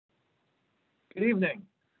Good evening,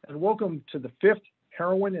 and welcome to the 5th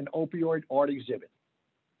Heroin and Opioid Art Exhibit.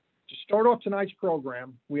 To start off tonight's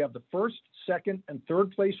program, we have the first, second, and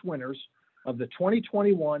third place winners of the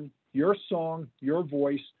 2021 Your Song, Your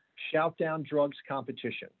Voice Shout Down Drugs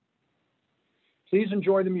competition. Please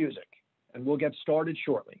enjoy the music, and we'll get started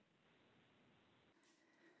shortly.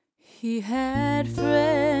 He had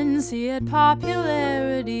friends, he had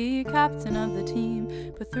popularity, captain of the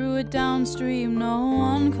team, but threw it downstream. No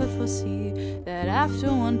one could foresee that after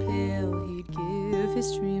one pill he'd give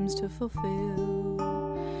his dreams to fulfill.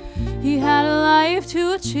 He had a life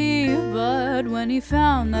to achieve, but when he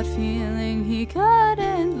found that feeling he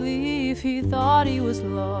couldn't leave, he thought he was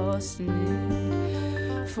lost in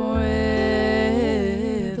it forever.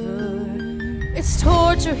 It's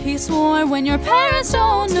torture, he swore, when your parents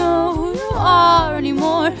don't know who you are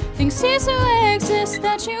anymore. Things cease to exist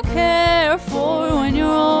that you care for when you're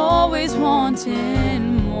always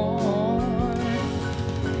wanting more.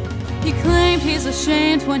 He claimed he's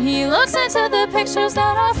ashamed when he looks into the pictures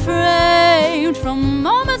that are framed. From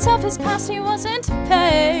moments of his past he wasn't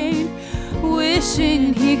pain,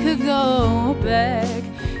 wishing he could go back,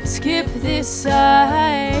 skip this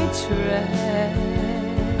sidetrack.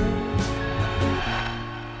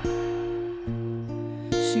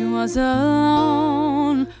 She was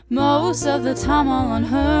alone, most of the time all on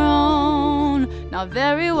her own, not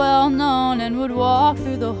very well known, and would walk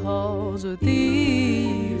through the halls with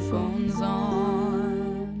the phones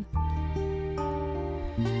on.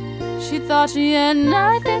 She thought she had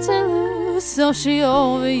nothing to lose, so she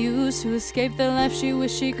overused to escape the life she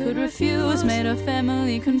wished she could refuse. Made her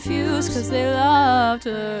family confused, 'cause they loved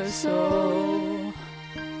her so.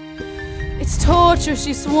 It's torture,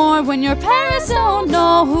 she swore, when your parents don't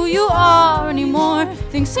know who you are anymore.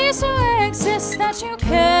 Things cease to exist that you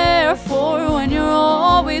care for when you're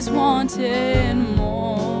always wanting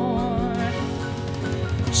more.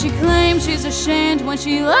 She claims she's ashamed when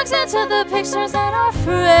she looks into the pictures that are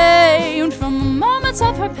framed. From the moments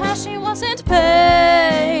of her past she wasn't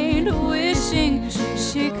pained, wishing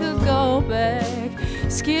she could go back,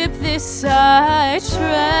 skip this sidetrack.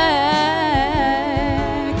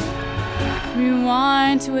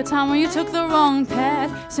 Rewind to a time when you took the wrong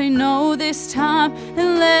path. Say no this time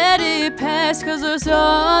and let it pass, 'cause there's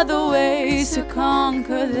other ways to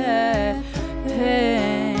conquer that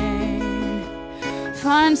pain.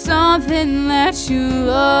 Find something that you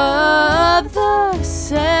love the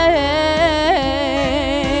same.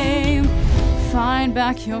 Find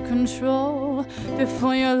back your control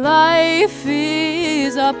before your life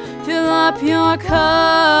is up. Fill up your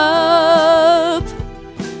cup.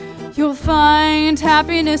 You'll find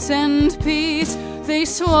happiness and peace, they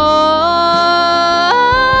swore.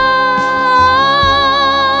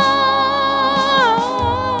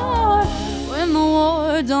 Win the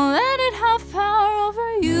war, don't let it have power over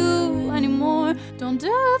you anymore. Don't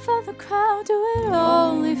do it for the crowd, do it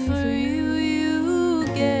only for you. You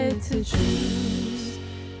get to choose.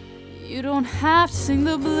 You don't have to sing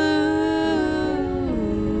the blues.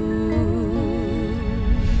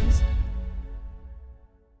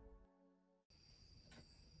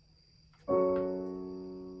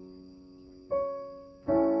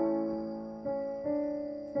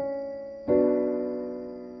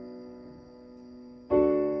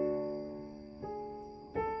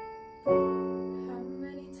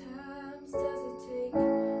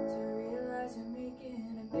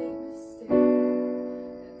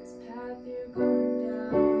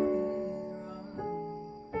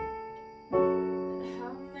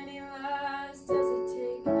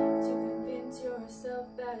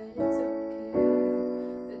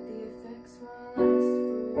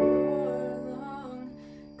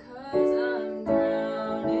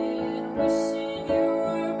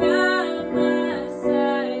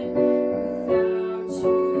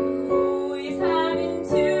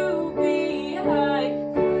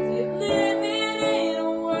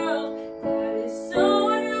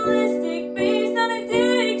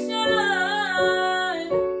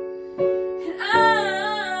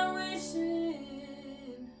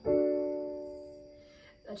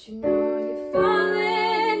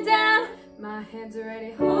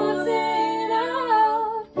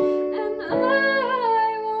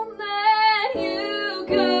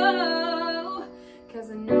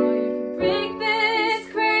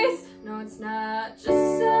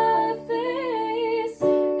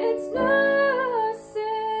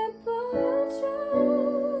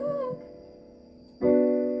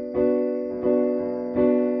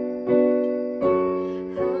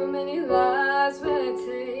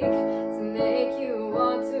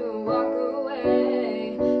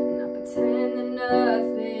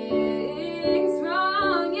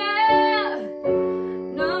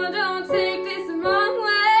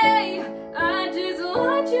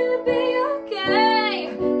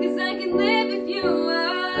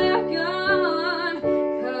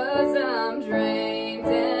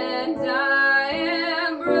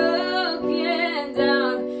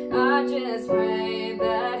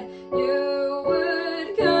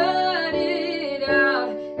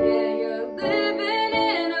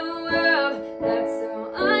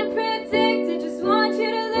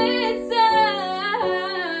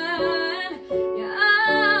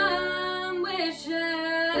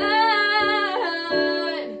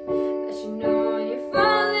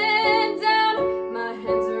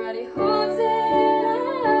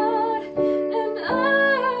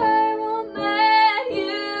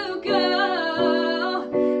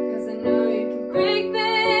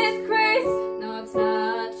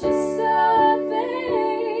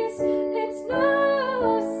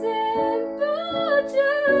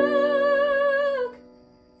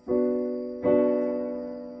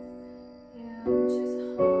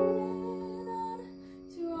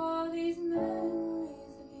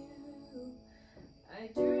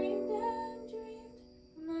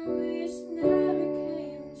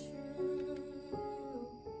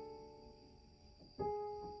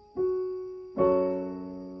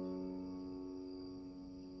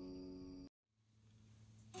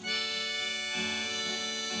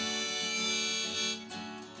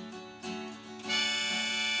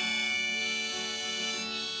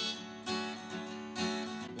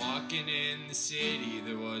 Walking in the city,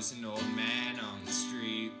 there was an old man on the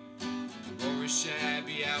street. Wore a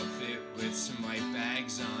shabby outfit with some white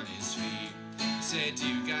bags on his feet. He said,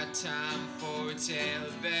 "You got time for a tale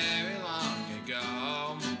very long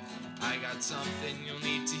ago? I got something you'll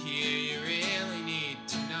need to hear, you really need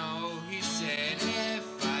to know." He said,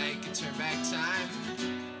 "If I could turn back time,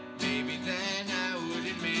 maybe then I would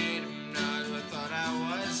admit I'm not who I thought I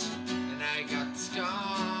was, and I got the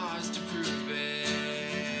scars to prove it.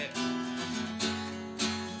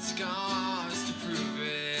 Scars to prove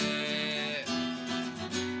it."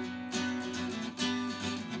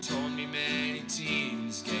 He told me many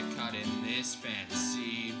teens get caught in this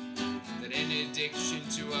fantasy, that an addiction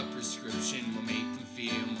to a prescription will make them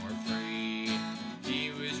feel more free.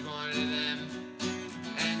 He was one of them,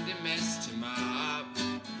 and it messed him up.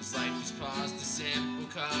 His life was paused, a simple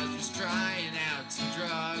cause was trying out some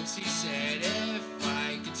drugs. He said, "If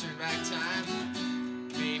I could turn back time,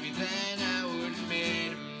 maybe then I would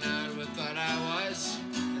admit I'm not who I thought I was,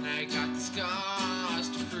 and I got the scars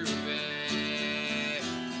to prove it.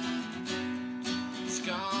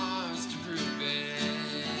 Scars to prove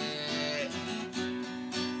it."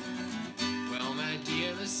 Well, my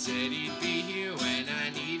dealer said he'd be here when I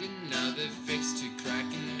need another fix to crack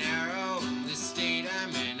an arrow. In the state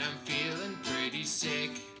I'm in, I'm feeling pretty sick.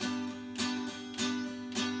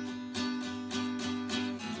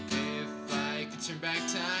 If I could turn back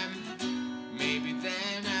time, maybe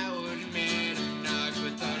then I would admit I'm not who I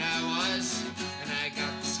thought I was, and I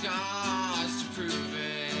got the scars to prove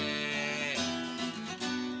it.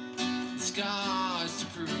 The scars to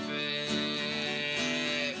prove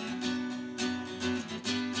it.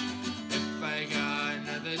 If I got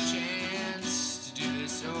another chance to do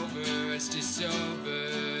this over, I'd stay sober.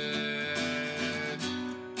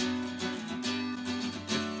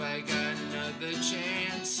 If I got another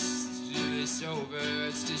chance to do this over,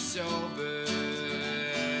 I'd stay sober.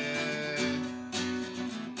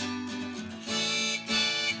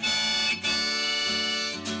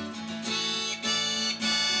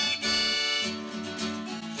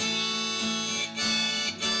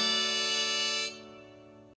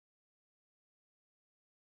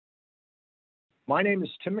 My name is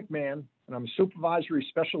Tim McMahon, and I'm a Supervisory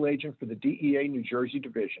Special Agent for the DEA New Jersey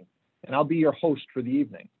Division, and I'll be your host for the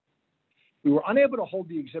evening. We were unable to hold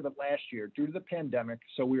the exhibit last year due to the pandemic,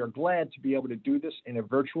 so we are glad to be able to do this in a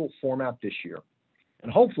virtual format this year.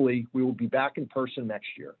 And hopefully, we will be back in person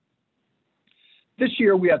next year. This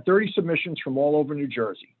year, we had 30 submissions from all over New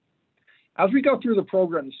Jersey. As we go through the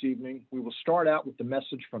program this evening, we will start out with the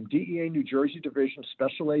message from DEA New Jersey Division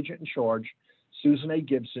Special Agent in Charge, Susan A.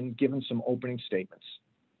 Gibson, giving some opening statements.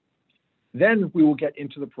 Then we will get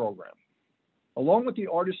into the program. Along with the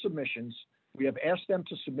artist submissions, we have asked them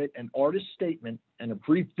to submit an artist statement and a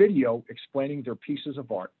brief video explaining their pieces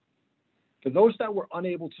of art. For those that were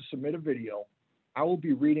unable to submit a video, I will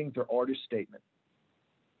be reading their artist statement.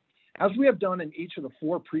 As we have done in each of the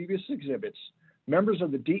 4 previous exhibits, members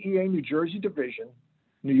of the DEA New Jersey Division,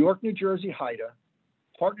 New York, New Jersey HIDTA,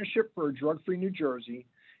 Partnership for a Drug-Free New Jersey,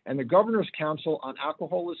 and the Governor's Council on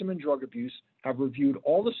Alcoholism and Drug Abuse have reviewed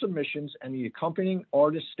all the submissions and the accompanying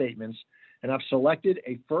artist statements and have selected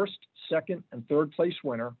a first, second, and third place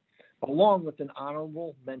winner, along with an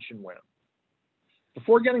honorable mention winner.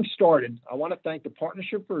 Before getting started, I want to thank the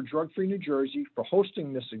Partnership for a Drug-Free New Jersey for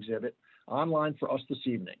hosting this exhibit online for us this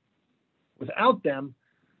evening. Without them,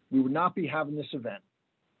 we would not be having this event.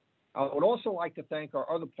 I would also like to thank our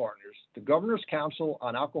other partners, the Governor's Council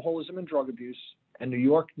on Alcoholism and Drug Abuse and New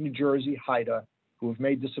York, New Jersey HIDTA, who have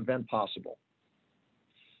made this event possible.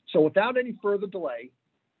 So without any further delay,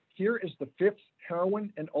 here is the 5th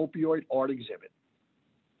Heroin and Opioid Art Exhibit.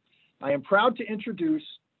 I am proud to introduce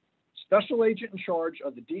Special Agent in Charge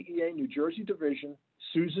of the DEA New Jersey Division,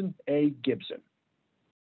 Susan A. Gibson.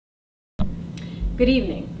 Good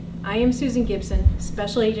evening. I am Susan Gibson,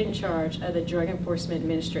 Special Agent in Charge of the Drug Enforcement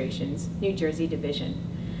Administration's New Jersey Division.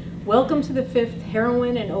 Welcome to the 5th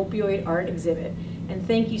Heroin and Opioid Art Exhibit, and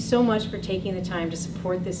thank you so much for taking the time to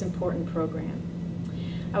support this important program.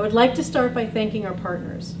 I would like to start by thanking our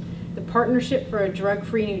partners, the Partnership for a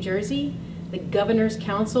Drug-Free New Jersey, the Governor's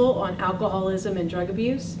Council on Alcoholism and Drug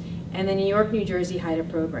Abuse, and the New York, New Jersey HIDTA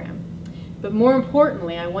program. But more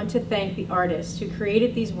importantly, I want to thank the artists who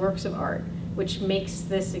created these works of art, which makes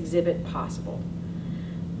this exhibit possible.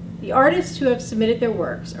 The artists who have submitted their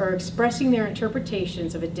works are expressing their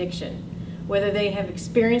interpretations of addiction, whether they have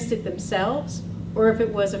experienced it themselves or if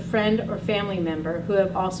it was a friend or family member who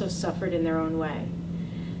have also suffered in their own way.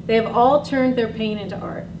 They have all turned their pain into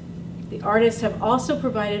art. The artists have also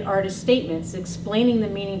provided artist statements explaining the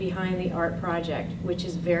meaning behind the art project, which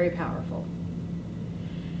is very powerful.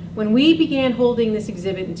 When we began holding this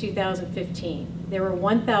exhibit in 2015, there were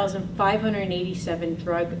 1,587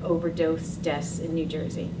 drug overdose deaths in New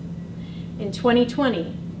Jersey. In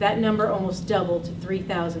 2020, that number almost doubled to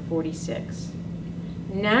 3,046.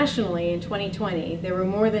 Nationally, in 2020, there were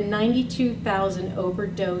more than 92,000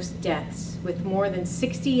 overdose deaths, with more than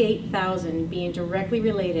 68,000 being directly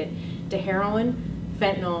related to heroin,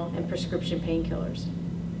 fentanyl, and prescription painkillers.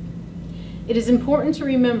 It is important to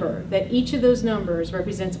remember that each of those numbers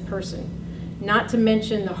represents a person, not to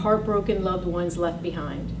mention the heartbroken loved ones left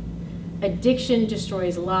behind. Addiction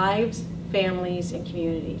destroys lives, families, and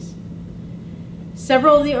communities.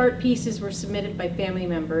 Several of the art pieces were submitted by family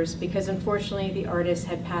members because unfortunately the artist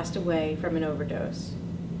had passed away from an overdose.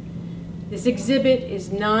 This exhibit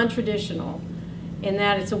is non-traditional in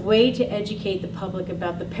that it's a way to educate the public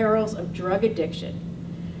about the perils of drug addiction.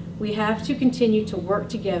 We have to continue to work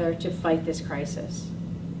together to fight this crisis.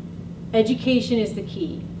 Education is the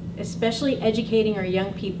key, especially educating our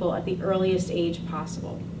young people at the earliest age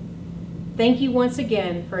possible. Thank you once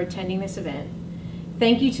again for attending this event.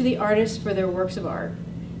 Thank you to the artists for their works of art.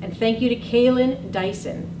 And thank you to Kaylin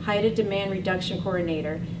Dyson, HIDTA Demand Reduction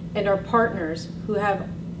Coordinator, and our partners who have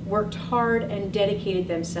worked hard and dedicated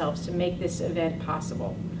themselves to make this event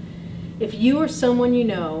possible. If you or someone you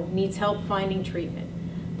know needs help finding treatment,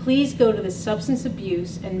 please go to the Substance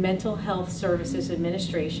Abuse and Mental Health Services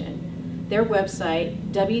Administration, their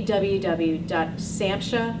website,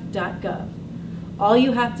 www.samhsa.gov. All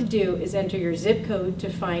you have to do is enter your zip code to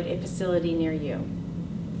find a facility near you.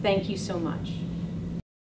 Thank you so much.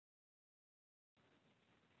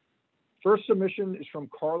 First submission is from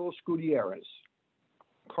Carlos Gutierrez.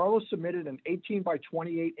 Carlos submitted an 18 by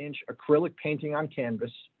 28 inch acrylic painting on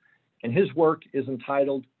canvas, and his work is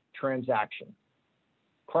entitled Transaction.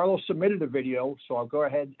 Carlos submitted a video, so I'll go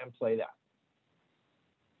ahead and play that.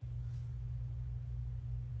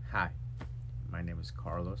 Hi, my name is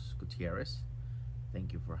Carlos Gutierrez.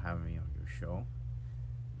 Thank you for having me on your show.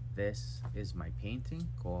 This is my painting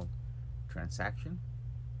called Transaction.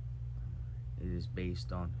 It is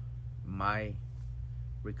based on my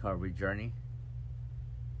recovery journey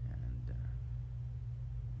and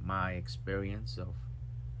my experience of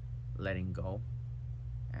letting go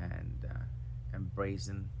and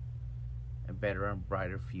embracing a better and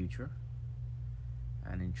brighter future,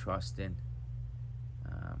 and entrusting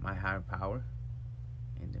my higher power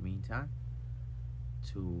in the meantime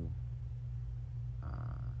to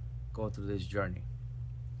go through this journey.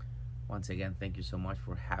 Once again, thank you so much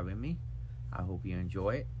for having me. I hope you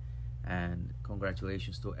enjoy it, and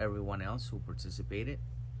congratulations to everyone else who participated,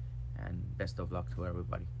 and best of luck to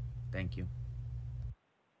everybody. Thank you.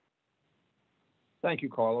 Thank you,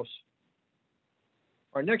 Carlos.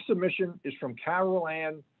 Our next submission is from Carol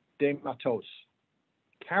Ann de Matos.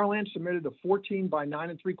 Carol Ann submitted a 14 by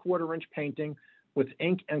 9 3/4 inch painting with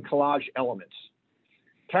ink and collage elements.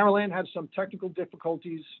 Carol Ann had some technical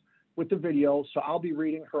difficulties with the video, so I'll be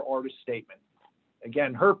reading her artist statement.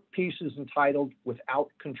 Again, her piece is entitled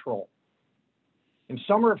Without Control. In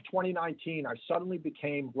summer of 2019, I suddenly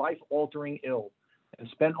became life-altering ill and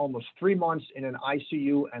spent almost 3 months in an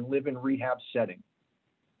ICU and live-in rehab setting.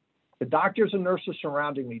 The doctors and nurses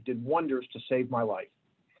surrounding me did wonders to save my life.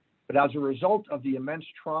 But as a result of the immense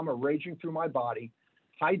trauma raging through my body,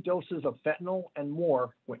 high doses of fentanyl and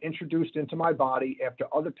more were introduced into my body after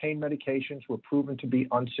other pain medications were proven to be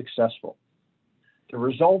unsuccessful. The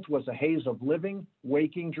result was a haze of living,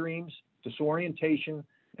 waking dreams, disorientation,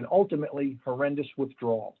 and ultimately horrendous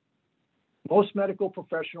withdrawal. Most medical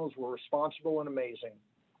professionals were responsible and amazing,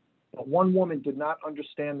 but one woman did not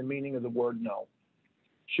understand the meaning of the word no.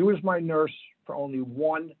 She was my nurse for only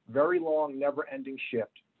one very long, never-ending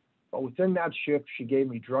shift, but within that shift, she gave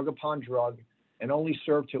me drug upon drug and only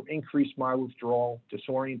served to increase my withdrawal,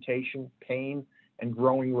 disorientation, pain, and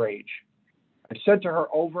growing rage. I said to her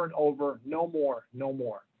over and over, no more, no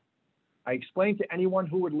more. I explained to anyone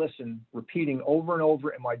who would listen, repeating over and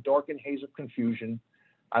over in my darkened haze of confusion,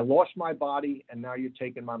 I lost my body and now you're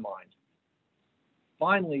taking my mind.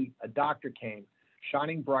 Finally, a doctor came,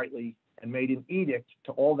 shining brightly, and made an edict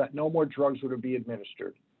to all that no more drugs were to be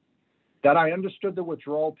administered. That I understood the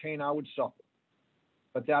withdrawal pain I would suffer,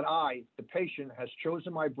 but that I, the patient, has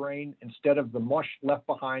chosen my brain instead of the mush left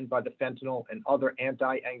behind by the fentanyl and other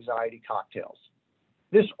anti-anxiety cocktails.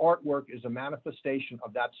 This artwork is a manifestation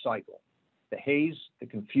of that cycle. The haze, the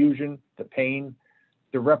confusion, the pain,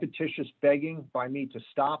 the repetitious begging by me to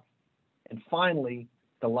stop, and finally,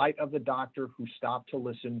 the light of the doctor who stopped to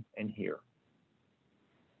listen and hear.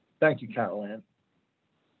 Thank you, Carol Ann.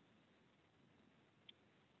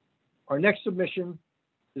 Our next submission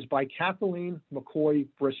is by Kathleen McCoy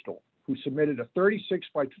Bristol. who submitted a 36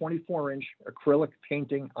 by 24 inch acrylic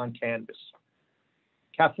painting on canvas.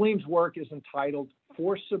 Kathleen's work is entitled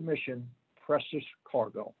For Submission, Precious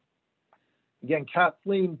Cargo. Again,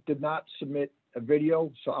 Kathleen did not submit a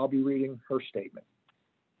video, so I'll be reading her statement.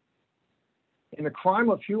 In the crime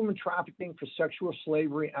of human trafficking for sexual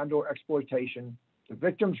slavery and/or exploitation, the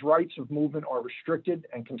victim's rights of movement are restricted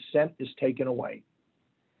and consent is taken away.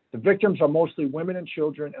 The victims are mostly women and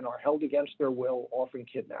children and are held against their will, often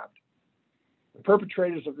kidnapped. The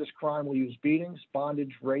perpetrators of this crime will use beatings,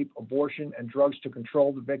 bondage, rape, abortion, and drugs to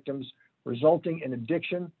control the victims, resulting in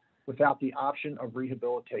addiction without the option of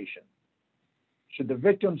rehabilitation. Should the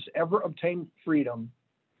victims ever obtain freedom,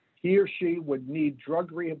 he or she would need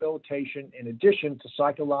drug rehabilitation in addition to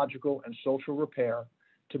psychological and social repair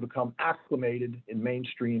to become acclimated in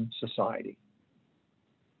mainstream society.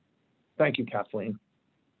 Thank you, Kathleen.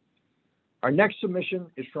 Our next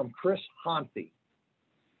submission is from Chris Honthy,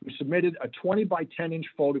 who submitted a 20 by 10 inch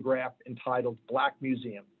photograph entitled Black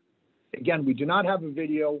Museum. Again, we do not have a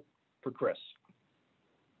video for Chris.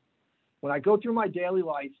 When I go through my daily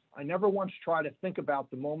life, I never once try to think about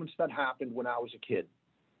the moments that happened when I was a kid,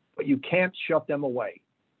 but you can't shut them away.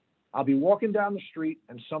 I'll be walking down the street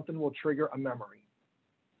and something will trigger a memory.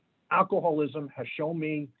 Alcoholism has shown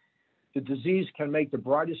me the disease can make the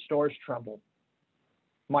brightest stars tremble.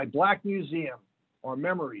 My Black Museum are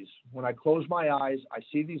memories. When I close my eyes, I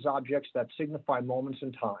see these objects that signify moments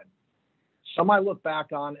in time. Some I look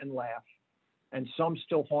back on and laugh, and some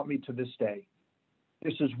still haunt me to this day.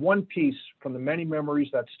 This is one piece from the many memories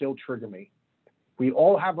that still trigger me. We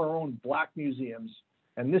all have our own Black museums,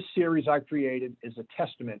 and this series I created is a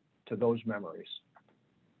testament to those memories.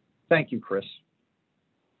 Thank you, Chris.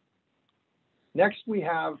 Next, we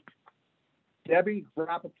have Debbie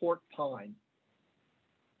Rappaport Pine.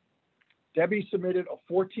 Debbie submitted a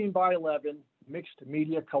 14 by 11 mixed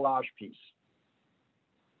media collage piece.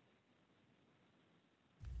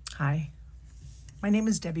 Hi, my name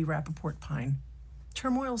is Debbie Rappaport Pine.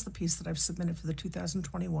 Turmoil is the piece that I've submitted for the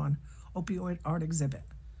 2021 Opioid Art Exhibit.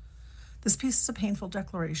 This piece is a painful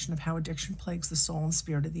declaration of how addiction plagues the soul and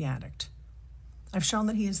spirit of the addict. I've shown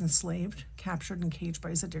that he is enslaved, captured, and caged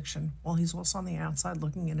by his addiction, while he's also on the outside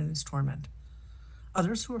looking in at his torment.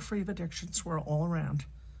 Others who are free of addiction swirl all around.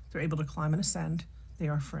 They're able to climb and ascend. They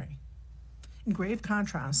are free. In grave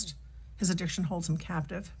contrast, his addiction holds him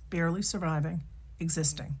captive, barely surviving,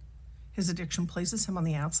 existing. His addiction places him on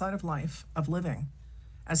the outside of life, of living,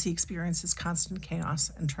 as he experiences constant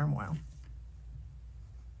chaos and turmoil.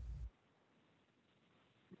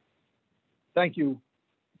 Thank you.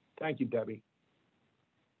 Thank you, Debbie.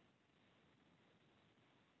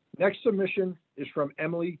 Next submission is from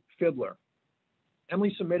Emily Fiddler.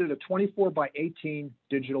 Emily submitted a 24 by 18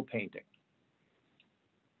 digital painting.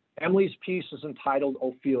 Emily's piece is entitled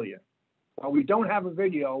Ophelia. While we don't have a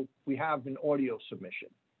video, we have an audio submission.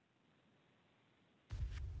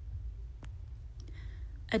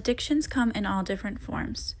 Addictions come in all different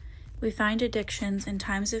forms. We find addictions in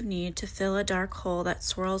times of need to fill a dark hole that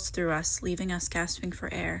swirls through us, leaving us gasping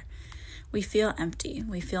for air. We feel empty.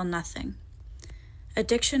 We feel nothing.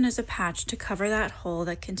 Addiction is a patch to cover that hole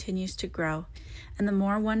that continues to grow, and the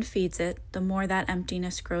more one feeds it, the more that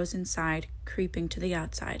emptiness grows inside, creeping to the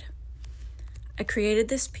outside. I created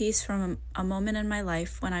this piece from a moment in my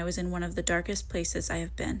life when I was in one of the darkest places I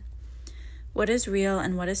have been. What is real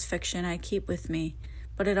and what is fiction I keep with me,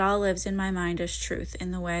 but it all lives in my mind as truth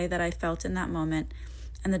in the way that I felt in that moment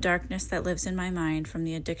and the darkness that lives in my mind from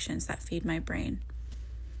the addictions that feed my brain.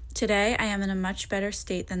 Today, I am in a much better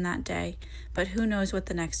state than that day, but who knows what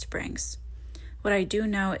the next brings. What I do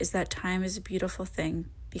know is that time is a beautiful thing,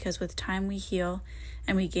 because with time we heal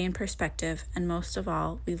and we gain perspective, and most of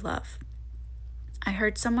all, we love. I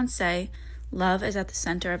heard someone say, love is at the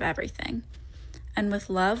center of everything, and with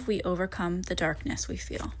love, we overcome the darkness we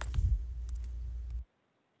feel.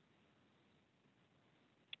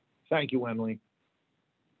 Thank you, Emily.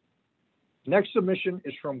 Next submission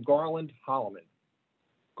is from Garland Holloman.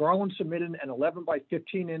 Garland submitted an 11 by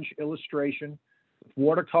 15 inch illustration with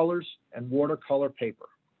watercolors and watercolor paper.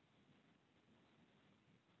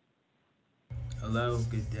 Hello,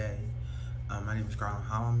 good day. My name is Garland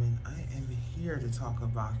Holloman. I am here to talk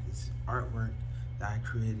about this artwork that I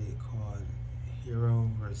created called Hero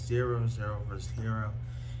vs. Zero, Zero vs. Hero.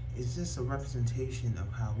 It's just a representation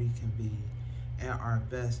of how we can be at our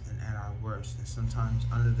best and at our worst. And sometimes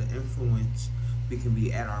under the influence, we can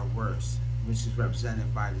be at our worst, which is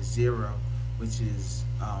represented by the zero, which is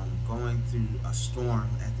going through a storm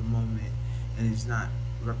at the moment and is not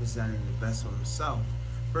representing the best of himself,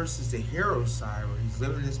 versus the hero side where he's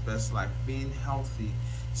living his best life, being healthy,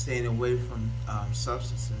 staying away from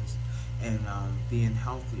substances, and being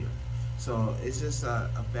healthier. So it's just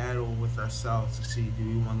a battle with ourselves to see, do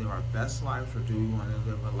we want to live our best life, or do we want to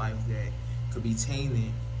live a life that could be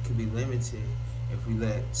tainted, could be limited if we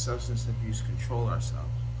let substance abuse control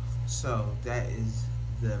ourselves. So that is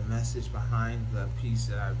the message behind the piece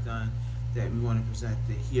that I've done, that we want to present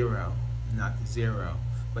the hero, not the zero.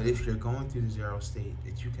 But if you're going through the zero state,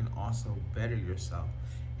 that you can also better yourself,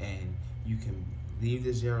 and you can leave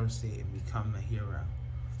the zero state and become a hero.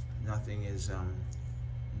 Nothing's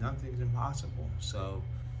impossible. So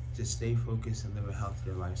just stay focused and live a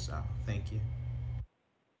healthier lifestyle. Thank you.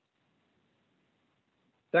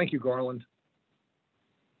 Thank you, Garland.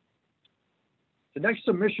 The next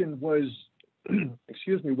submission was,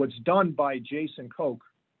 was done by Jason Koch.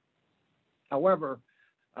 However,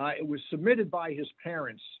 it was submitted by his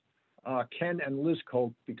parents, Ken and Liz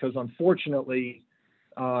Koch, because unfortunately,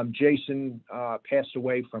 Jason passed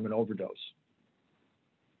away from an overdose.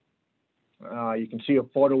 You can see a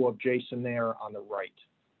photo of Jason there on the right.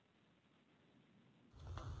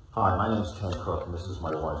 Hi, my name is Ken Cook, and this is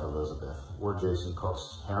my wife, Elizabeth. We're Jason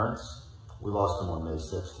Cook's parents. We lost him on May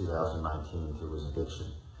 6, 2019 through his addiction.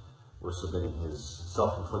 We're submitting his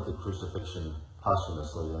self-inflicted crucifixion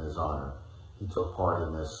posthumously in his honor. He took part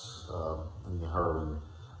in this, in the heroin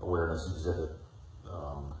awareness exhibit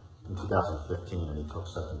in 2015, and he took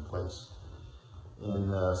second place.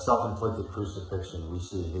 In self-inflicted crucifixion, we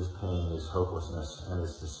see his pain, his hopelessness, and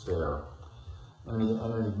his despair, and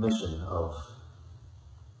an admission of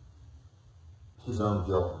his own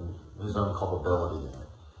guilt and his own culpability in it.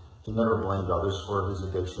 He never blamed others for his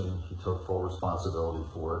addiction. He took full responsibility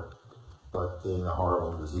for it. But being the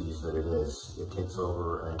horrible disease that it is, it takes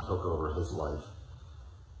over and took over his life.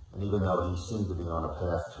 And even though he seemed to be on a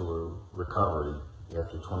path to recovery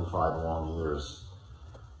after 25 long years,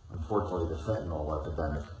 unfortunately the fentanyl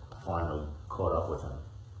epidemic finally caught up with him.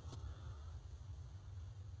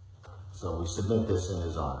 So we submit this in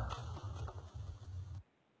his honor.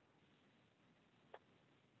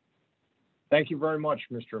 Thank you very much,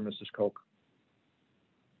 Mr. and Mrs. Koch.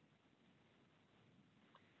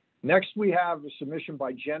 Next, we have a submission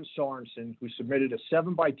by Jen Sorensen, who submitted a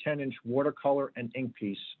 7x10-inch watercolor and ink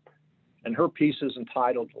piece, and her piece is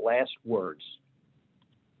entitled Last Words.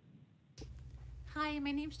 Hi,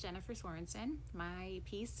 my name's Jennifer Sorensen. My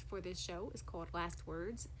piece for this show is called Last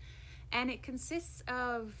Words, and it consists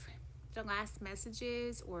of the last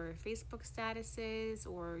messages or Facebook statuses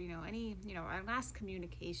or, our last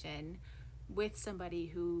communication with somebody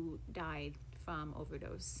who died from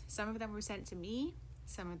overdose. Some of them were sent to me,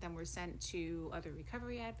 some of them were sent to other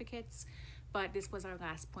recovery advocates, but this was our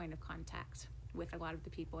last point of contact with a lot of the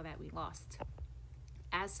people that we lost.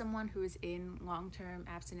 As someone who is in long-term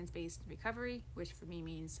abstinence-based recovery, which for me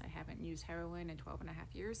means I haven't used heroin in 12 and a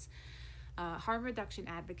half years, harm reduction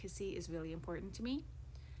advocacy is really important to me.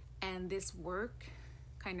 And this work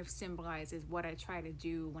kind of symbolizes what I try to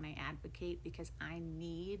do when I advocate, because I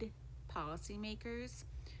need policymakers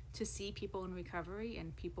to see people in recovery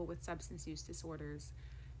and people with substance use disorders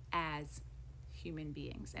as human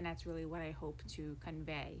beings. And that's really what I hope to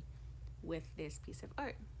convey with this piece of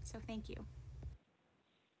art. So thank you.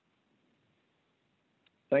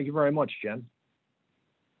 Thank you very much, Jen.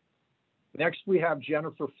 Next, we have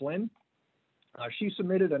Jennifer Flynn. She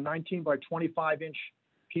submitted a 19x25-inch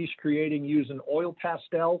piece creating using oil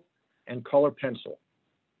pastel and color pencil.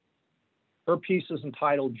 Her piece is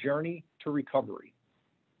entitled Journey to Recovery.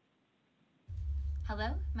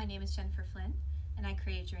 Hello, my name is Jennifer Flynn, and I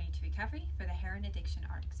create Journey to Recovery for the Heroin Addiction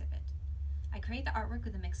art exhibit. I create the artwork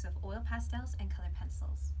with a mix of oil pastels and colored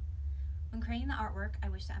pencils. When creating the artwork, I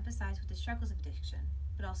wish to emphasize with the struggles of addiction,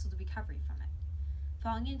 but also the recovery from it.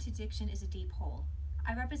 Falling into addiction is a deep hole.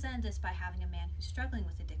 I represented this by having a man who's struggling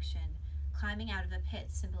with addiction climbing out of a pit,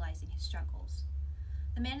 symbolizing his struggles.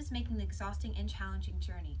 The man is making an exhausting and challenging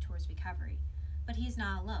journey towards recovery, but he is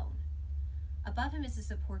not alone. Above him is a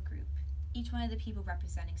support group, each one of the people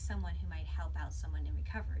representing someone who might help out someone in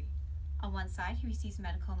recovery. On one side, he receives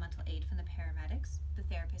medical and mental aid from the paramedics, the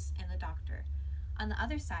therapist, and the doctor. On the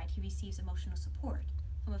other side, he receives emotional support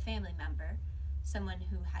from a family member, someone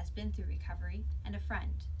who has been through recovery, and a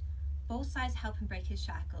friend. Both sides help him break his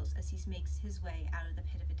shackles as he makes his way out of the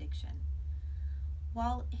pit of addiction.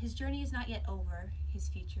 While his journey is not yet over, his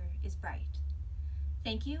future is bright.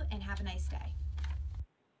 Thank you, and have a nice day.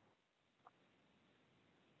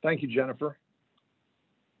 Thank you, Jennifer.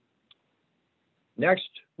 Next,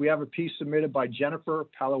 we have a piece submitted by Jennifer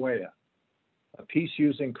Palueta, a piece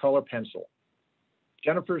using color pencil.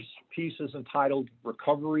 Jennifer's piece is entitled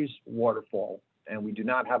Recovery's Waterfall, and we do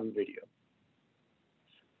not have a video.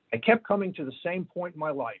 I kept coming to the same point in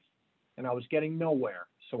my life, and I was getting nowhere,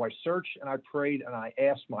 so I searched and I prayed and I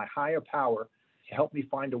asked my higher power to help me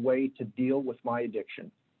find a way to deal with my addiction.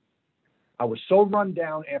 I was so run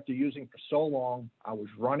down after using for so long, I was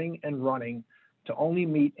running and running to only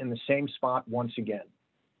meet in the same spot once again.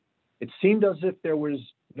 It seemed as if there was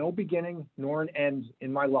no beginning nor an end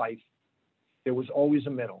in my life. There was always a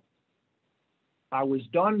middle. I was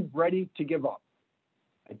done, ready to give up.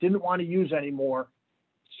 I didn't want to use anymore.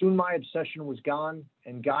 Soon my obsession was gone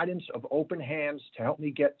and guidance of open hands to help me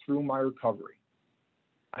get through my recovery.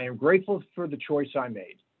 I am grateful for the choice I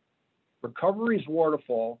made. Recovery's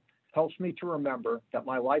waterfall helps me to remember that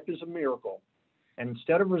my life is a miracle, and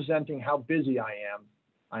instead of resenting how busy I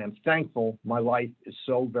am thankful my life is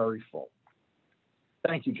so very full.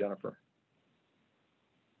 Thank you, Jennifer.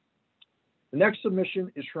 The next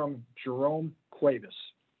submission is from Jerome Cuevas.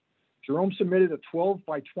 Jerome submitted a 12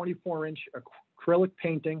 by 24 inch acrylic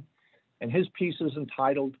painting, and his piece is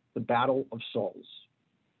entitled The Battle of Souls.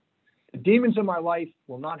 The demons in my life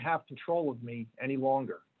will not have control of me any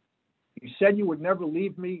longer. You said you would never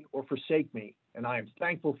leave me or forsake me, and I am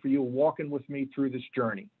thankful for you walking with me through this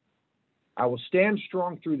journey. I will stand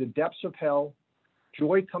strong through the depths of hell.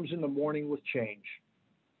 Joy comes in the morning with change.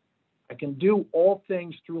 I can do all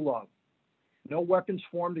things through love. No weapons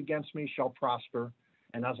formed against me shall prosper,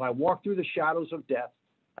 and as I walk through the shadows of death,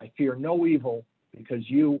 I fear no evil because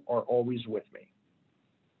you are always with me.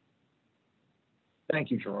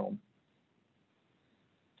 Thank you, Jerome.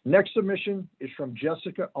 Next submission is from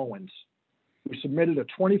Jessica Owens, who submitted a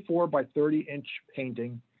 24 by 30 inch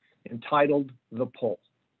painting entitled The Pull.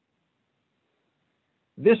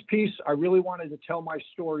 This piece, I really wanted to tell my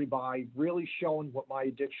story by really showing what my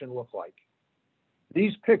addiction looked like.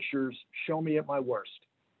 These pictures show me at my worst.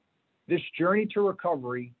 This journey to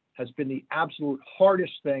recovery has been the absolute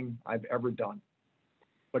hardest thing I've ever done,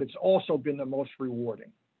 but it's also been the most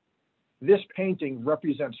rewarding. This painting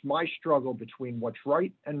represents my struggle between what's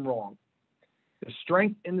right and wrong, the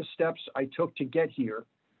strength in the steps I took to get here,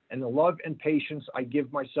 and the love and patience I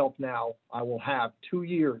give myself now. I will have 2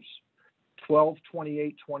 years,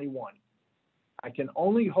 12/28/21. I can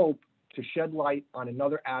only hope to shed light on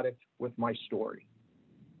another addict with my story.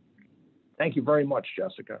 Thank you very much,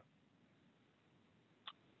 Jessica.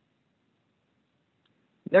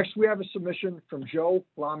 Next, we have a submission from Joe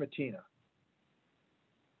LaMattina.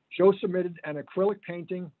 Joe submitted an acrylic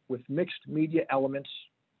painting with mixed media elements,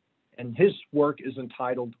 and his work is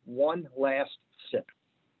entitled One Last Sip.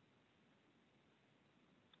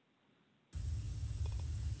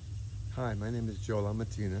 Hi, my name is Joe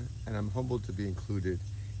LaMattina, and I'm humbled to be included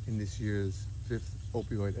in this year's 5th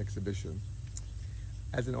opioid exhibition.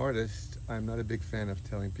 As an artist, I'm not a big fan of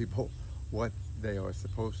telling people what they are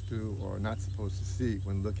supposed to or not supposed to see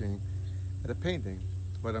when looking at a painting,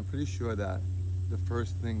 but I'm pretty sure that the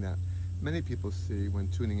first thing that many people see when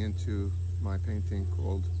tuning into my painting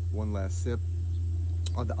called One Last Sip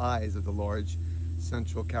are the eyes of the large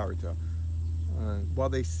central character. While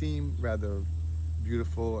they seem rather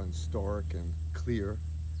beautiful and stark and clear,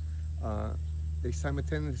 they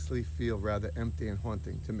simultaneously feel rather empty and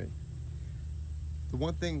haunting to me. The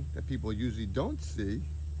one thing that people usually don't see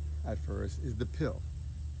at first is the pill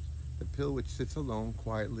which sits alone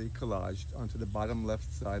quietly collaged onto the bottom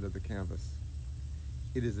left side of the canvas.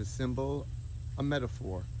 It is a symbol, a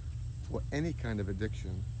metaphor for any kind of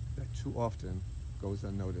addiction that too often goes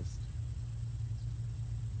unnoticed.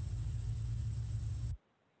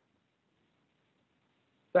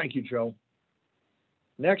 Thank you, Joe.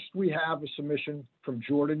 Next, we have a submission from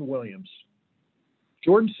Jordan Williams.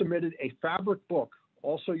 Jordan submitted a fabric book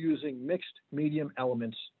also using mixed medium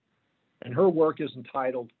elements, and her work is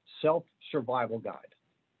entitled Self-Survival Guide.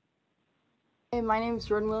 Hey, my name is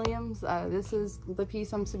Jordan Williams. This is the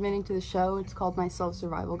piece I'm submitting to the show. It's called my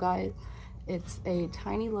Self-Survival Guide. It's a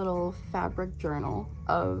tiny little fabric journal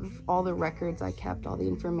of all the records I kept, all the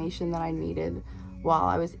information that I needed while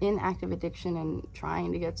I was in active addiction and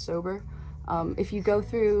trying to get sober. If you go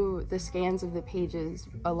through the scans of the pages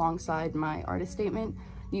alongside my artist statement,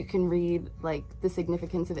 you can read like the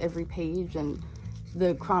significance of every page and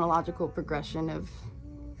the chronological progression of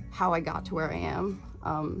how I got to where I am.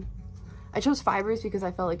 I chose fibers because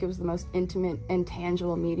I felt like it was the most intimate and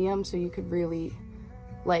tangible medium, so you could really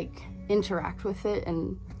like interact with it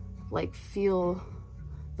and like feel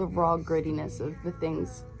the raw grittiness of the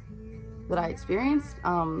things that I experienced.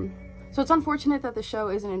 So it's unfortunate that the show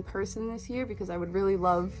isn't in person this year, because I would really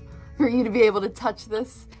love for you to be able to touch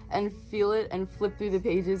this and feel it and flip through the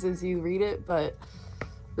pages as you read it, but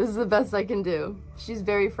this is the best I can do. She's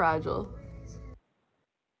very fragile.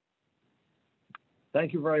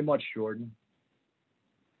 Thank you very much, Jordan.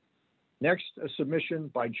 Next, a submission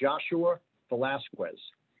by Joshua Velasquez.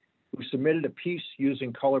 who submitted a piece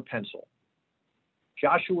using color pencil.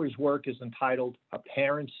 Joshua's work is entitled A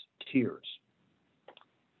Parent's Tears.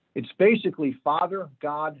 It's basically Father,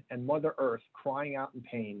 God, and Mother Earth crying out in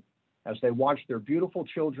pain as they watch their beautiful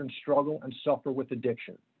children struggle and suffer with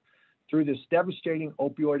addiction through this devastating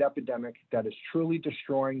opioid epidemic that is truly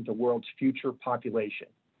destroying the world's future population.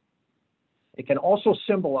 It can also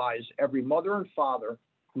symbolize every mother and father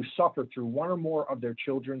who suffer through one or more of their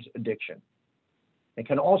children's addiction. It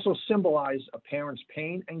can also symbolize a parent's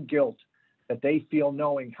pain and guilt that they feel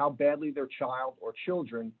knowing how badly their child or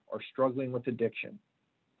children are struggling with addiction.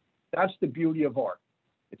 That's the beauty of art.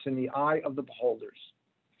 It's in the eye of the beholders.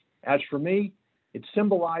 As for me, it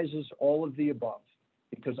symbolizes all of the above,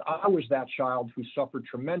 because I was that child who suffered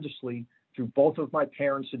tremendously through both of my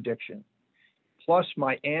parents' addiction, plus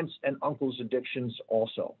my aunts and uncles' addictions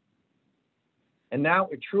also. And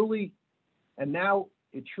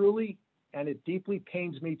it deeply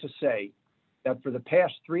pains me to say that for the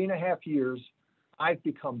past 3.5 years, I've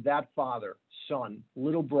become that father, son,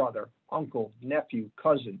 little brother, uncle, nephew,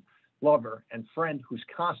 cousin, lover, and friend who's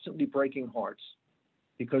constantly breaking hearts,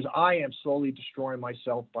 because I am slowly destroying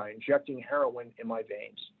myself by injecting heroin in my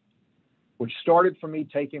veins, which started from me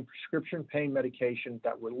taking prescription pain medication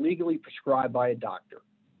that were legally prescribed by a doctor.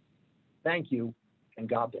 Thank you, and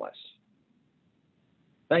God bless.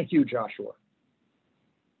 Thank you, Joshua.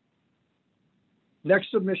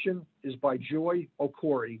 Next submission is by Joy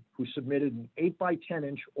Okori, who submitted an 8 x 10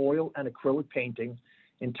 inch oil and acrylic painting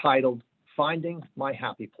entitled Finding My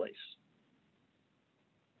Happy Place.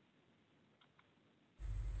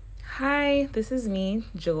 Hi, this is me,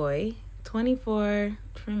 Joy, 24,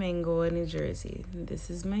 from Englewood, New Jersey. This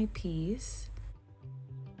is my piece.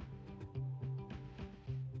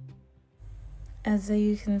 As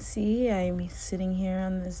you can see, I'm sitting here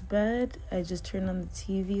on this bed. I just turned on the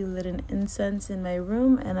TV, lit an incense in my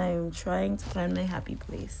room, and I'm trying to find my happy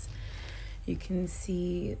place. You can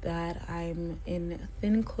see that I'm in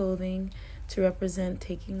thin clothing to represent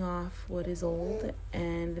taking off what is old,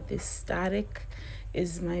 and this static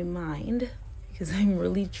is my mind, because I'm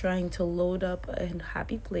really trying to load up a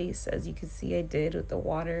happy place. As you can see, I did, with the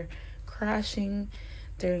water crashing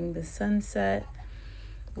during the sunset,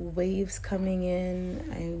 waves coming in.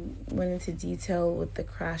 I went into detail with the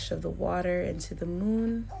crash of the water into the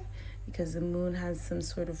moon, because the moon has some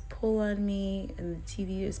sort of pull on me, and the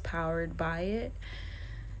TV is powered by it.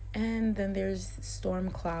 And then there's storm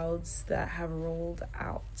clouds that have rolled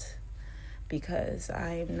out, because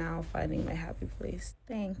I am now finding my happy place.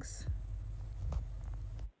 Thanks.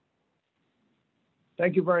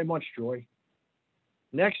 Thank you very much, Joy.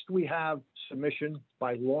 Next, we have submission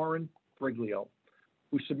by Lauren Briglio,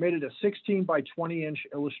 who submitted a 16 x 20 inch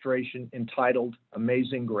illustration entitled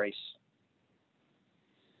Amazing Grace.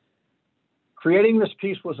 Creating this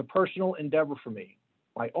piece was a personal endeavor for me.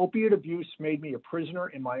 My opiate abuse made me a prisoner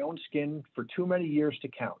in my own skin for too many years to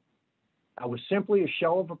count. I was simply a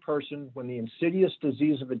shell of a person when the insidious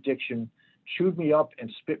disease of addiction chewed me up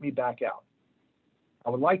and spit me back out. I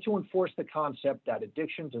would like to enforce the concept that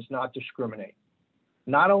addiction does not discriminate.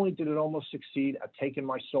 Not only did it almost succeed at taking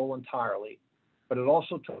my soul entirely, but it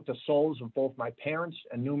also took the souls of both my parents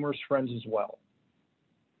and numerous friends as well.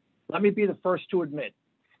 Let me be the first to admit,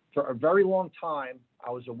 for a very long time, I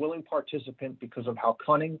was a willing participant because of how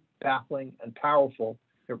cunning, baffling, and powerful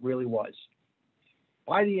it really was.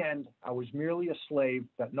 By the end, I was merely a slave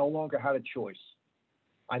that no longer had a choice.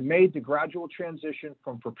 I made the gradual transition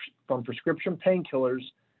from prescription painkillers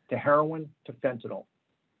to heroin to fentanyl,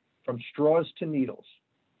 from straws to needles.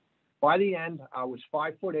 By the end, I was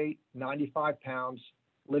 5'8", 95 pounds,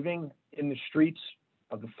 living in the streets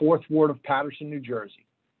of the 4th Ward of Paterson, New Jersey.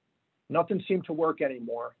 Nothing seemed to work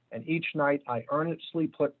anymore, and each night I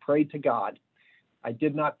earnestly prayed to God I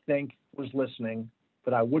did not think was listening,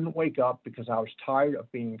 that I wouldn't wake up because I was tired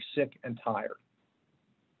of being sick and tired.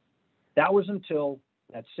 That was until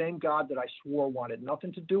that same God that I swore wanted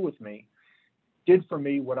nothing to do with me did for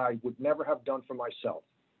me what I would never have done for myself.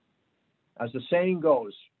 As the saying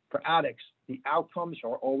goes, for addicts, the outcomes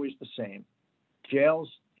are always the same: jails,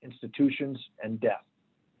 institutions, and death,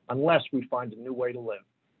 unless we find a new way to live.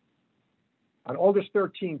 On August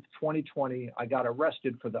 13th, 2020, I got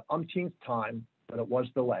arrested for the umpteenth time, but it was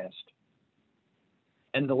the last.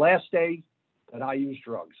 And the last day that I used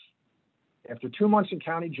drugs. After 2 months in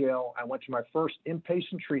county jail, I went to my first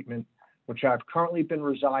inpatient treatment, which I've currently been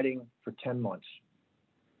residing for 10 months.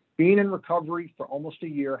 Being in recovery for almost a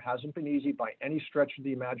year hasn't been easy by any stretch of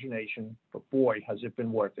the imagination, but boy, has it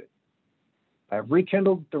been worth it. I have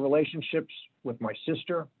rekindled the relationships with my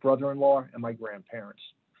sister, brother-in-law, and my grandparents.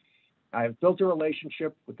 I have built a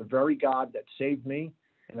relationship with the very God that saved me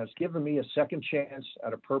and has given me a second chance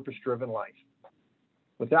at a purpose-driven life.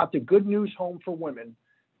 Without the Good News Home for Women,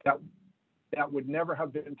 that would never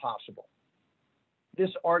have been possible.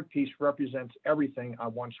 This art piece represents everything I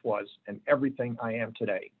once was and everything I am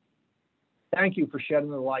today. Thank you for shedding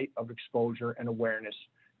the light of exposure and awareness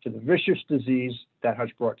to the vicious disease that has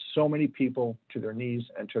brought so many people to their knees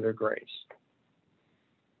and to their graves.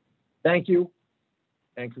 Thank you,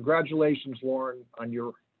 and congratulations, Lauren, on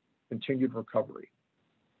your continued recovery.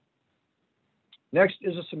 Next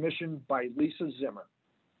is a submission by Lisa Zimmer,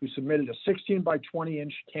 who submitted a 16 by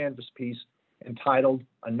 20-inch canvas piece entitled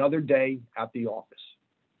Another Day at the Office.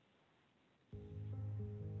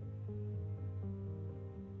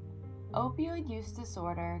 Opioid use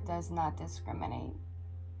disorder does not discriminate.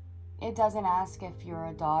 It doesn't ask if you're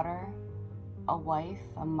a daughter, a wife,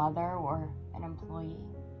 a mother, or an employee.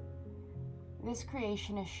 This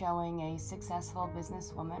creation is showing a successful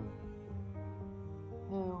businesswoman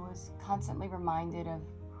who was constantly reminded of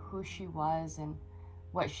who she was and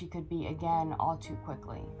what she could be again all too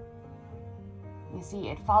quickly. You see,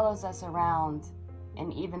 it follows us around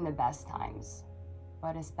in even the best times,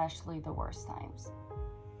 but especially the worst times.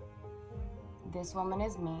 This woman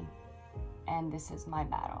is me, and this is my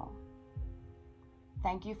battle.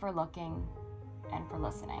 Thank you for looking and for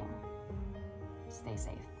listening. Stay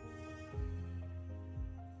safe.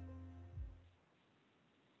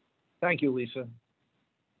 Thank you, Lisa.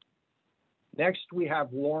 Next, we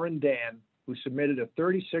have Lauren Dan, who submitted a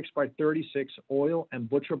 36 by 36 oil and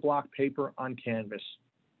butcher block paper on canvas.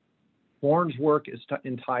 Lauren's work is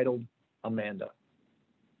entitled Amanda.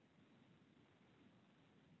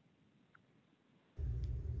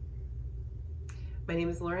 My name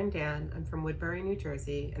is Lauren Dan. I'm from Woodbury, New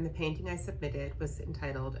Jersey, and the painting I submitted was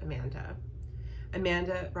entitled Amanda.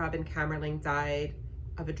 Amanda Robin Kammerling died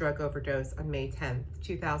of a drug overdose on May 10th,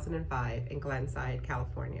 2005 in Glenside,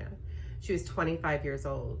 California. She was 25 years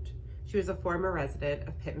old. She was a former resident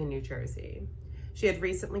of Pittman, New Jersey. She had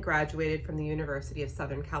recently graduated from the University of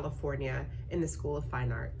Southern California in the School of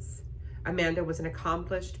Fine Arts. Amanda was an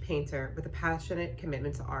accomplished painter with a passionate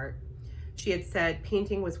commitment to art. She had said,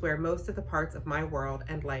 painting was where most of the parts of my world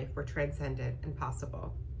and life were transcendent and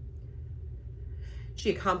possible. She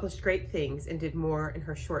accomplished great things and did more in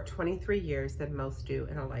her short 23 years than most do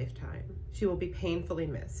in a lifetime. She will be painfully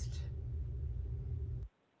missed.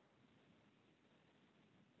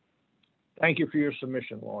 Thank you for your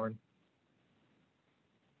submission, Lauren.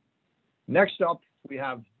 Next up, we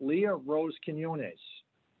have Leah Rose Quinones,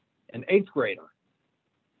 an 8th grader,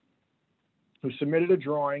 who submitted a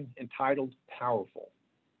drawing entitled Powerful.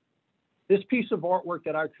 This piece of artwork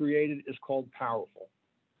that I created is called Powerful.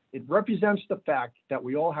 It represents the fact that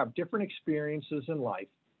we all have different experiences in life,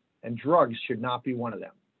 and drugs should not be one of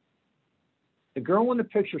them. The girl in the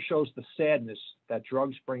picture shows the sadness that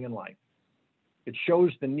drugs bring in life. It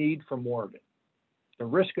shows the need for more of it, the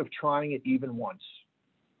risk of trying it even once,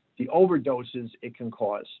 the overdoses it can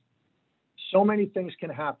cause. So many things can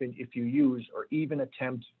happen if you use or even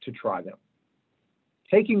attempt to try them.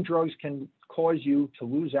 Taking drugs can cause you to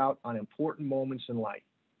lose out on important moments in life.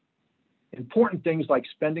 Important things like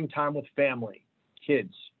spending time with family,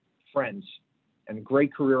 kids, friends, and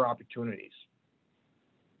great career opportunities.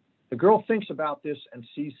 The girl thinks about this and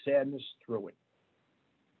sees sadness through it.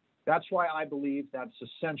 That's why I believe that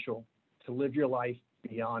it's essential to live your life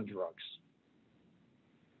beyond drugs.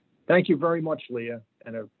 Thank you very much, Leah,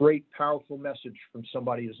 and a great, powerful message from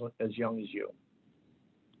somebody as young as you.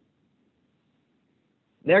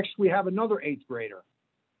 Next, we have another 8th grader,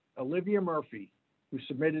 Olivia Murphy, who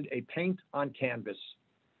submitted a paint on canvas,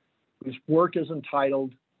 whose work is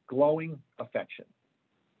entitled Glowing Affection.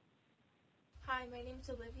 Hi, my name is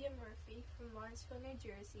Olivia Murphy from Lawrenceville, New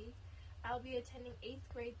Jersey. I'll be attending 8th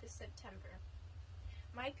grade this September.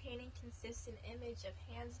 My painting consists of an image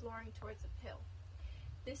of hands luring towards a pill.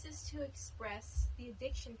 This is to express the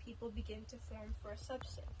addiction people begin to form for a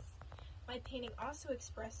substance. My painting also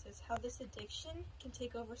expresses how this addiction can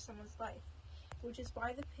take over someone's life, which is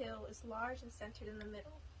why the pill is large and centered in the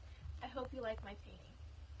middle. I hope you like my painting.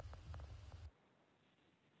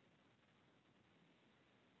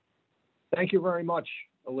 Thank you very much,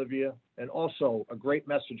 Olivia, and also a great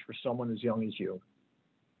message for someone as young as you.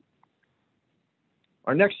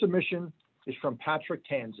 Our next submission is from Patrick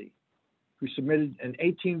Tansey, who submitted an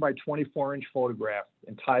 18 by 24-inch photograph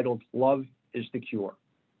entitled Love is the Cure.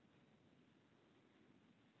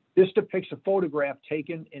 This depicts a photograph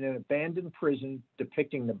taken in an abandoned prison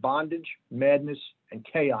depicting the bondage, madness, and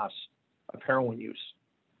chaos of heroin use.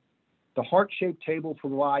 The heart-shaped table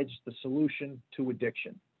provides the solution to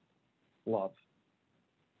addiction, love.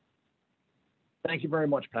 Thank you very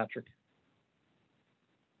much, Patrick.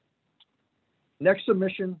 Next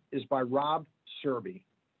submission is by Rob Serby.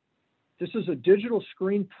 This is a digital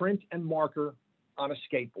screen print and marker on a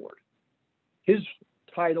skateboard. His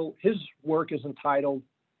work is entitled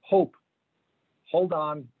Hope, Hold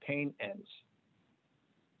On, Pain Ends.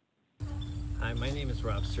 Hi, my name is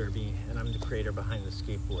Rob Serby, and I'm the creator behind the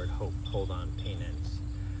skateboard Hope, Hold On, Pain Ends.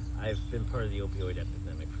 I've been part of the opioid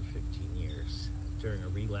epidemic for 15 years. During a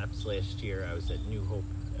relapse last year, I was at New Hope,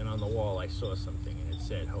 and on the wall I saw something, and it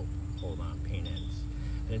said, Hope, Hold On, Pain Ends.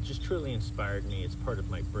 And it just truly inspired me. It's part of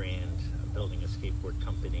my brand. I'm building a skateboard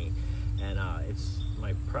company, and it's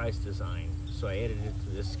my prize design, so I added it to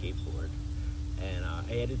this skateboard. And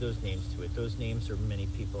I added those names to it. Those names are many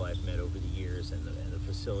people I've met over the years and the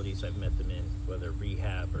facilities I've met them in, whether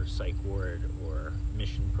rehab or psych ward or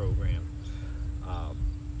mission program.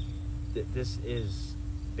 This is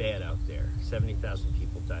bad out there. 70,000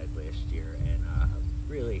 people died last year, and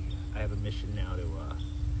really, I have a mission now to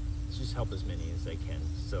just help as many as I can.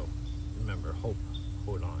 So remember, hope,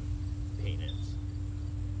 hold on, pain ends.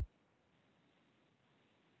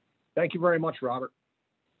 Thank you very much, Robert.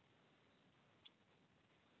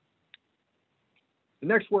 The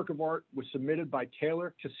next work of art was submitted by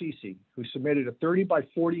Taylor Cassisi, who submitted a 30 by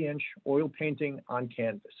 40 inch oil painting on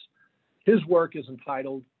canvas. His work is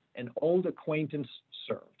entitled An Old Acquaintance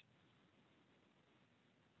Served.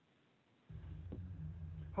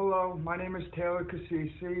 Hello, my name is Taylor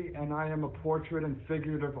Cassisi, and I am a portrait and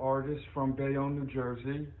figurative artist from Bayonne, New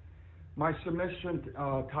Jersey. My submission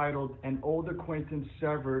titled An Old Acquaintance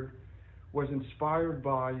Severed was inspired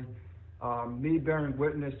by me bearing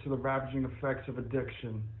witness to the ravaging effects of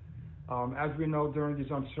addiction. As we know, during these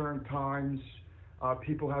uncertain times,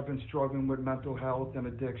 people have been struggling with mental health and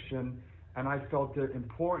addiction, and I felt it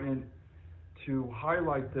important to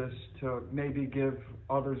highlight this to maybe give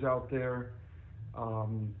others out there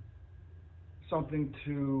something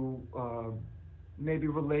to maybe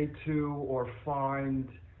relate to or find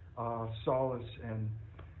solace in.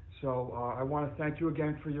 So I want to thank you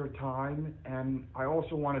again for your time, and I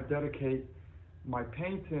also want to dedicate my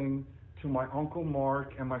painting to my Uncle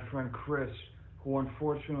Mark and my friend Chris, who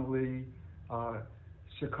unfortunately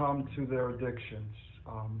succumbed to their addictions.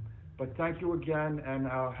 But thank you again, and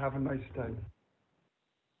have a nice day.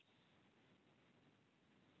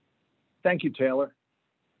 Thank you, Taylor.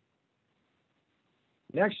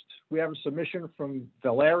 Next, we have a submission from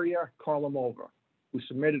Valeria Karlamova, who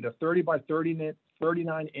submitted a 30 by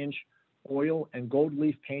 39 inch oil and gold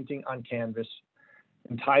leaf painting on canvas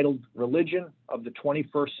entitled Religion of the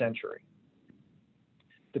 21st Century.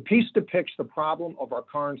 The piece depicts the problem of our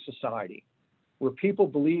current society, where people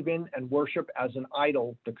believe in and worship as an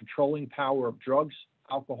idol the controlling power of drugs,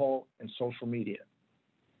 alcohol, and social media.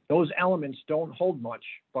 Those elements don't hold much,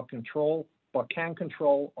 but can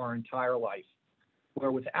control our entire life,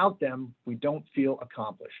 where without them, we don't feel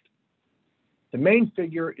accomplished. The main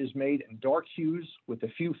figure is made in dark hues with a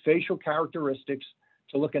few facial characteristics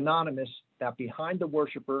to look anonymous, that behind the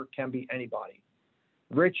worshiper can be anybody,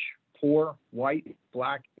 rich, poor, white,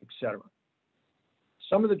 black, etc.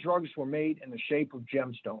 Some of the drugs were made in the shape of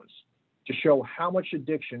gemstones to show how much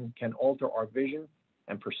addiction can alter our vision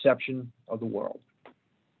and perception of the world.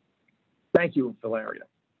 Thank you, Valeria.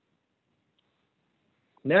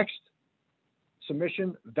 Next,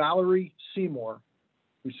 submission, Valerie Seymour,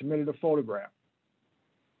 who submitted a photograph.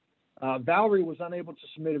 Valerie was unable to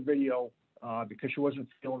submit a video because she wasn't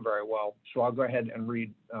feeling very well, so I'll go ahead and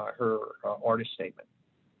read her artist statement.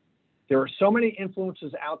 There are so many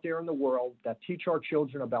influences out there in the world that teach our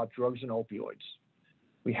children about drugs and opioids.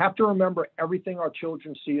 We have to remember everything our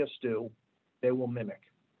children see us do, they will mimic.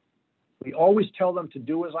 We always tell them to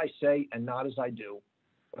do as I say and not as I do,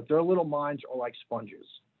 but their little minds are like sponges.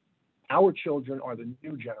 Our children are the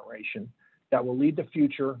new generation that will lead the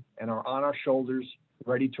future and are on our shoulders,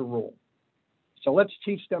 ready to rule. So let's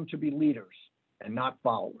teach them to be leaders and not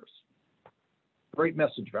followers. Great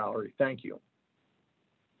message, Valerie. Thank you.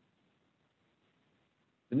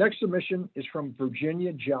 The next submission is from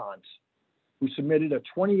Virginia Johns, who submitted a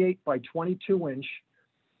 28 by 22 inch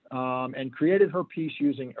and created her piece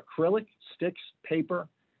using acrylic, sticks, paper,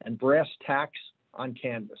 and brass tacks on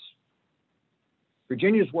canvas.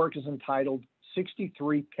 Virginia's work is entitled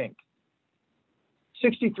 63 Pink.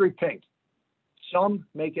 63 Pink. Some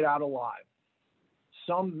make it out alive.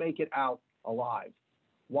 Some make it out alive.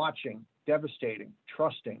 Watching, devastating,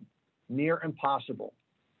 trusting, near impossible.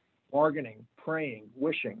 Bargaining, praying,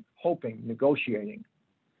 wishing, hoping, negotiating.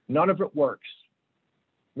 None of it works.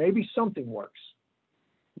 Maybe something works.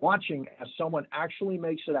 Watching as someone actually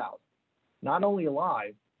makes it out, not only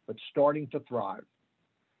alive, but starting to thrive.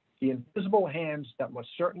 The invisible hands that must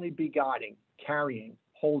certainly be guiding, carrying,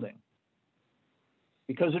 holding.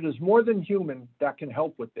 because it is more than human that can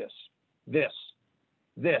help with this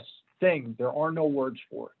thing there are no words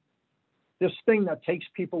for. This thing that takes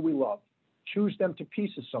people we love, chews them to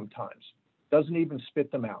pieces sometimes, doesn't even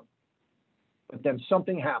spit them out. But then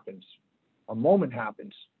something happens, a moment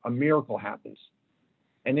happens, a miracle happens.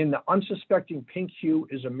 And in the unsuspecting pink hue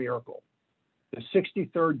is a miracle. The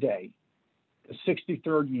 63rd day, the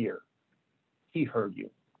 63rd year, he heard you.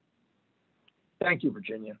 Thank you,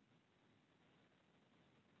 Virginia.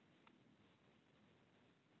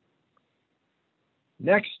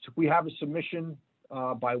 Next, we have a submission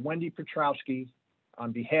by Wendy Petrowski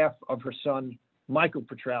on behalf of her son, Michael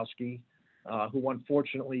Petrowski, who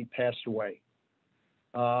unfortunately passed away.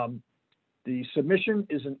 The submission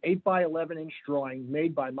is an 8x11-inch drawing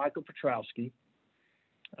made by Michael Petrowski.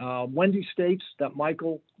 Wendy states that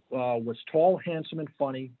Michael was tall, handsome, and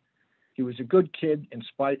funny. He was a good kid in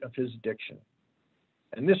spite of his addiction.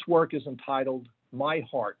 And this work is entitled My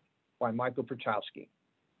Heart by Michael Petrowski.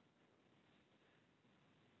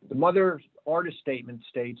 The mother's artist statement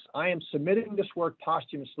states, I am submitting this work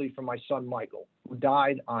posthumously for my son Michael, who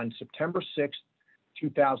died on September 6,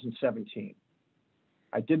 2017.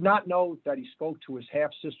 I did not know that he spoke to his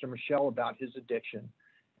half-sister Michelle about his addiction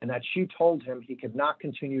and that she told him he could not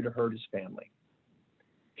continue to hurt his family.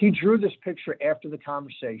 He drew this picture after the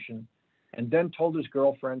conversation and then told his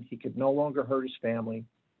girlfriend he could no longer hurt his family,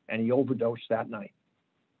 and he overdosed that night.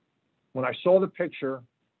 When I saw the picture,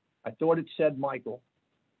 I thought it said Michael,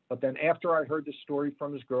 but then after I heard the story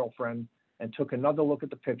from his girlfriend and took another look at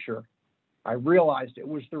the picture, I realized it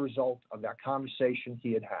was the result of that conversation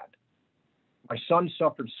he had had. My son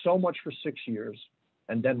suffered so much for 6 years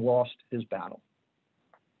and then lost his battle.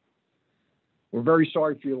 We're very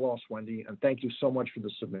sorry for your loss, Wendy, and thank you so much for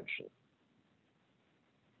the submission.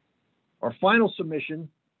 Our final submission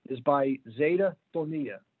is by Zeta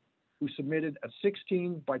Bonilla, who submitted a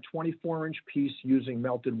 16 by 24-inch piece using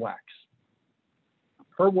melted wax.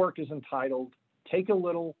 Her work is entitled, Take a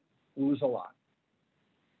Little, Lose a Lot.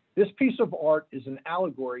 This piece of art is an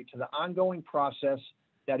allegory to the ongoing process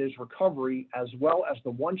that is recovery, as well as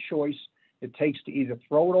the one choice it takes to either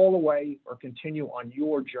throw it all away or continue on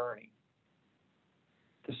your journey.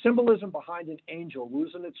 The symbolism behind an angel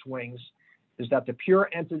losing its wings is that the pure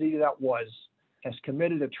entity that was has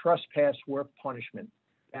committed a trespass worth punishment,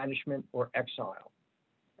 banishment, or exile.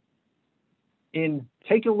 In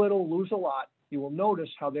Take a Little, Lose a Lot, you will notice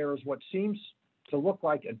how there is what seems to look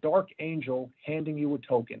like a dark angel handing you a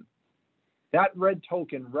token. That red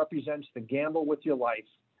token represents the gamble with your life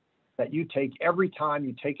that you take every time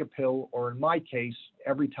you take a pill, or in my case,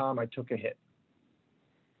 every time I took a hit.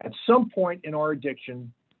 At some point in our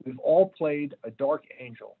addiction, we've all played a dark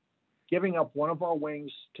angel, giving up one of our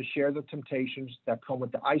wings to share the temptations that come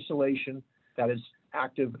with the isolation that is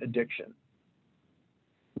active addiction.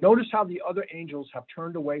 Notice how the other angels have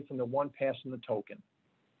turned away from the one passing the token.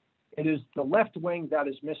 It is the left wing that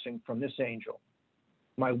is missing from this angel,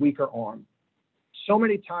 my weaker arm. So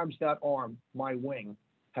many times that arm, my wing,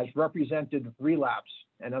 has represented relapse,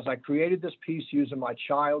 and as I created this piece using my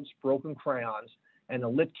child's broken crayons and a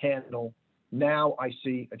lit candle, now I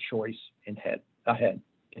see a choice ahead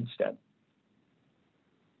instead.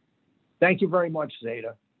 Thank you very much,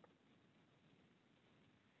 Zeta.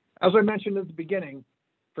 As I mentioned at the beginning,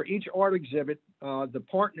 for each art exhibit, the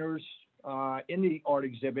partners in the art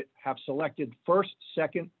exhibit have selected first,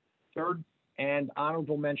 second, third, and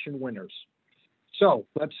honorable mention winners. So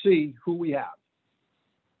let's see who we have.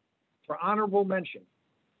 For honorable mention,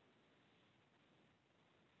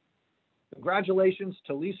 congratulations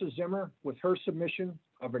to Lisa Zimmer with her submission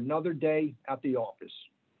of Another Day at the Office.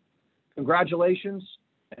 Congratulations,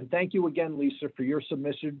 and thank you again, Lisa, for your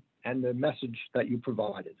submission and the message that you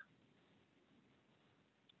provided.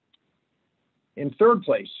 In third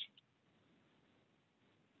place,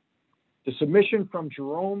 the submission from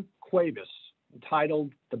Jerome Cuevas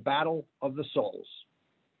entitled The Battle of the Souls.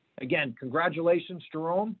 Again, congratulations,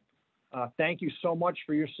 Jerome. Thank you so much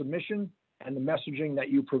for your submission and the messaging that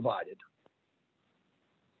you provided.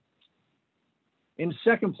 In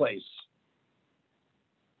second place,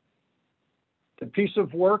 the piece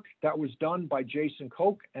of work that was done by Jason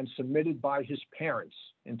Koch and submitted by his parents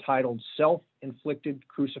entitled Self-Inflicted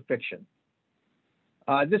Crucifixion.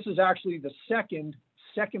 This is actually the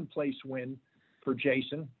second place win for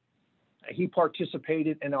Jason. He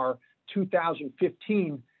participated in our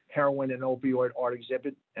 2015 Heroin and Opioid art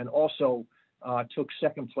exhibit and also took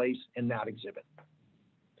second place in that exhibit.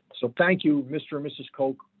 So thank you, Mr. and Mrs.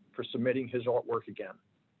 Koch, for submitting his artwork again.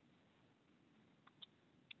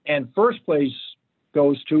 And first place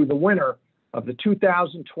goes to the winner of the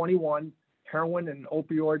 2021 Heroin and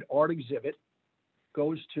Opioid art exhibit.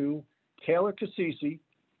 goes to Taylor Cassisi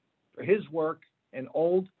for his work, An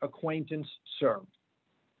Old Acquaintance Served.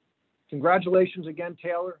 Congratulations again,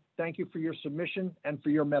 Taylor. Thank you for your submission and for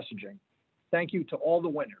your messaging. Thank you to all the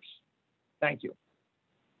winners. Thank you.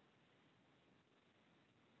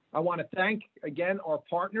 I want to thank again our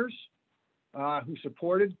partners who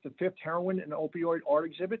supported the 5th Heroin and Opioid Art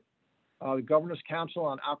Exhibit, the Governor's Council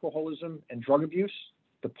on Alcoholism and Drug Abuse,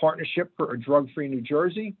 the Partnership for a Drug-Free New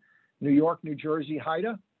Jersey, New York, New Jersey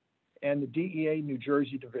HIDTA, and the DEA New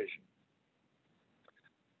Jersey Division.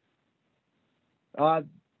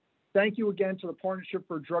 Thank you again to the Partnership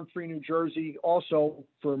for Drug-Free New Jersey also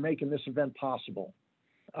for making this event possible.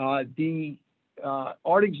 The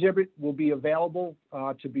art exhibit will be available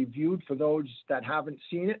to be viewed for those that haven't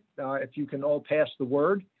seen it, if you can all pass the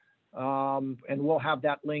word, and we'll have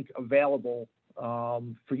that link available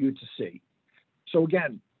for you to see. So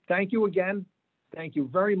again, thank you again. Thank you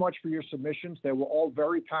very much for your submissions. They were all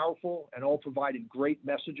very powerful and all provided great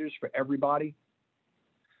messages for everybody.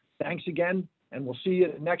 Thanks again, and we'll see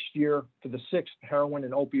you next year for the 6th Heroin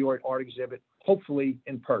and Opioid Art Exhibit, hopefully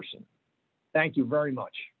in person. Thank you very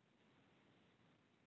much.